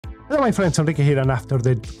Hello my friends, Enrique here, and after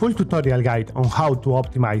the full tutorial guide on how to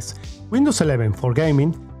optimize Windows 11 for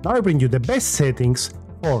gaming, now I bring you the best settings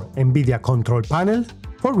for Nvidia Control Panel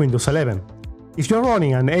for Windows 11. If you're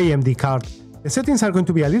running an AMD card, the settings are going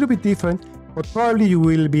to be a little bit different, but probably you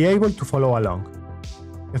will be able to follow along.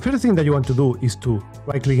 The first thing that you want to do is to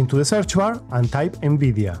right-click into the search bar and type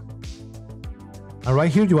Nvidia. And right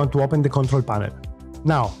here you want to open the control panel.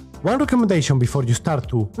 Now, one recommendation before you start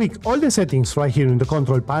to tweak all the settings right here in the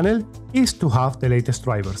control panel is to have the latest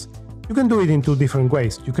drivers. You can do it in two different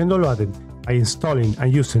ways. You can download it by installing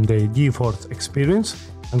and using the GeForce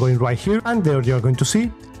Experience and going right here, and there you're going to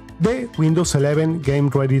see the Windows 11 Game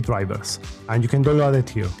Ready drivers, and you can download it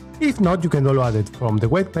here. If not, you can download it from the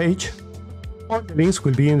web page. All the links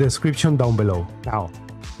will be in the description down below. Now,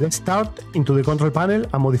 let's start into the control panel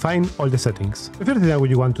and modifying all the settings. The first thing that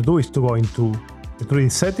you want to do is to go into the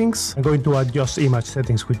 3D settings and go into adjust image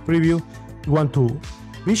settings with preview. You want to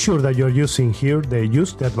be sure that you're using here the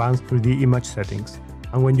use the advanced 3D image settings.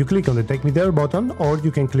 And when you click on the take me there button, or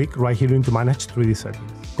you can click right here into manage 3D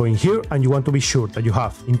settings. Go in here and you want to be sure that you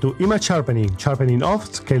have into image sharpening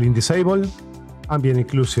off, scaling disabled, ambient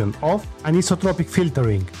occlusion off, anisotropic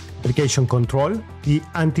filtering, application control, the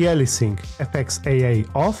anti-aliasing effects AA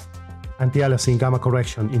off, anti-aliasing gamma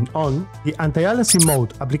correction in on, the anti-aliasing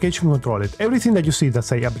mode application controlled. Everything that you see that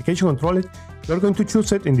say application controlled, you're going to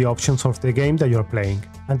choose it in the options of the game that you're playing.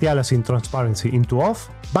 Anti-aliasing transparency into off,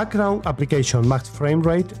 background application max frame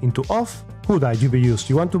rate into off, CUDA GPUs,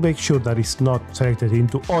 you want to make sure that it's not selected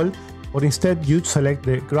into all, but instead you select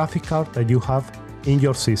the graphic card that you have in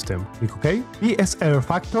your system. Click OK. PhysX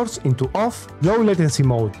factors into off. Low latency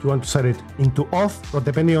mode, you want to set it into off, but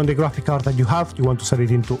depending on the graphic card that you have, you want to set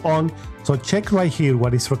it into on. So check right here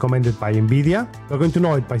what is recommended by Nvidia. You're going to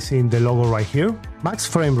know it by seeing the logo right here. Max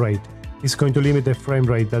frame rate is going to limit the frame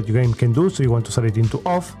rate that your game can do, so you want to set it into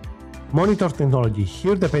off. Monitor technology,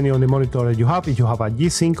 here depending on the monitor that you have, if you have a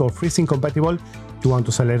G-Sync or FreeSync compatible, you want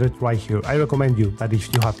to select it right here. I recommend you that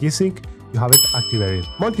if you have G-Sync, you have it activated.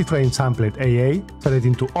 Multi-frame sampled AA, set it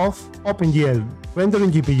into off. OpenGL rendering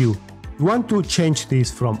GPU, you want to change this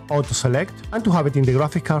from auto select and to have it in the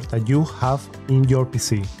graphic card that you have in your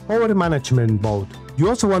PC. Power management mode, you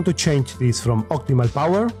also want to change this from optimal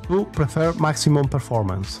power to prefer maximum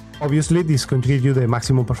performance. Obviously, this can give you the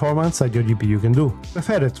maximum performance that your GPU can do.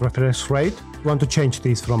 Preferred refresh rate, you want to change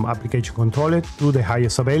this from application controlled to the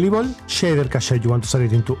highest available. Shader cache, you want to set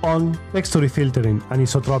it into on. Texture filtering,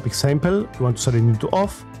 anisotropic sample, you want to set it into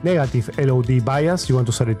off. Negative LOD bias, you want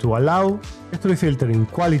to set it to allow. Texture filtering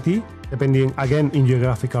quality, depending again in your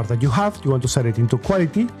graphic card that you have, you want to set it into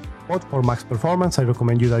quality. But for max performance, I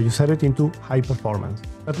recommend you that you set it into high performance.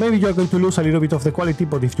 But maybe you're going to lose a little bit of the quality,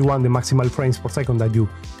 but if you want the maximal frames per second that your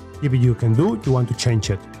GPU can do, you want to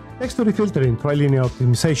change it. Texture filtering, trilinear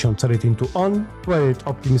optimization, set it into on. Threaded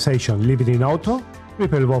optimization, leave it in auto.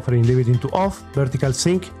 Triple buffering, leave it into off. Vertical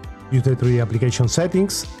sync, use the 3 application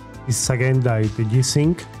settings. This is again like the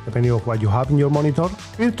G-Sync, depending on what you have in your monitor.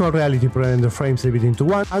 Virtual reality pre-render frames, leave it into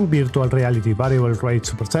 1, and virtual reality variable rate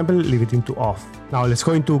super sample, leave it into off. Now let's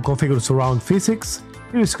go into configure surround PhysX.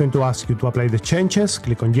 Here it's going to ask you to apply the changes,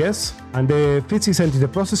 click on yes, and the PhysX entity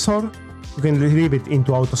processor, you can leave it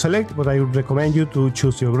into auto select, but I would recommend you to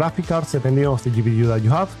choose your graphic cards depending on the GPU that you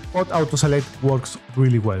have, but auto select works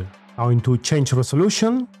really well. Now into change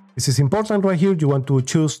resolution. This is important right here, you want to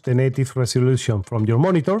choose the native resolution from your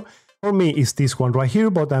monitor. For me it's this one right here,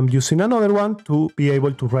 but I'm using another one to be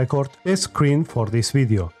able to record the screen for this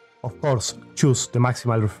video. Of course, choose the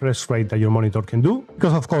maximal refresh rate that your monitor can do,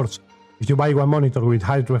 because of course, if you buy one monitor with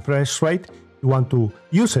high refresh rate, you want to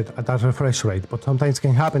use it at that refresh rate, but sometimes it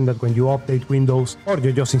can happen that when you update Windows or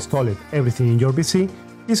you just install it, everything in your PC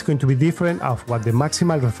is going to be different of what the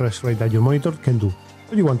maximal refresh rate that your monitor can do.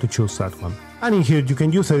 So you want to choose that one. And in here you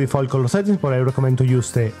can use the default color settings, but I recommend to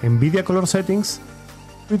use the Nvidia color settings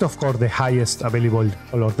with of course the highest available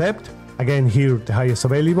color depth. Again here the highest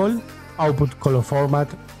available. Output color format,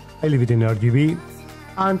 I leave it in RGB,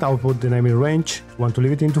 and output dynamic range, you want to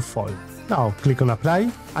leave it into full. Now click on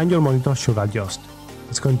apply and your monitor should adjust.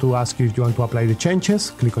 It's going to ask you if you want to apply the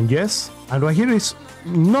changes, click on yes, and right here is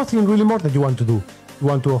nothing really more that you want to do. You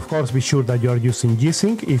want to of course be sure that you are using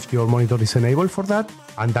G-Sync if your monitor is enabled for that,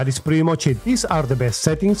 and that is pretty much it. These are the best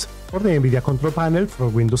settings for the Nvidia Control Panel for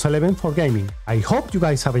Windows 11 for gaming. I hope you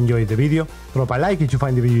guys have enjoyed the video, drop a like if you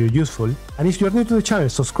find the video useful, and if you are new to the channel,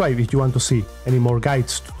 subscribe if you want to see any more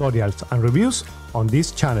guides, tutorials and reviews on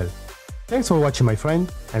this channel. Thanks for watching my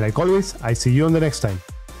friend, and like always, I see you on the next time.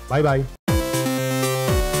 Bye bye.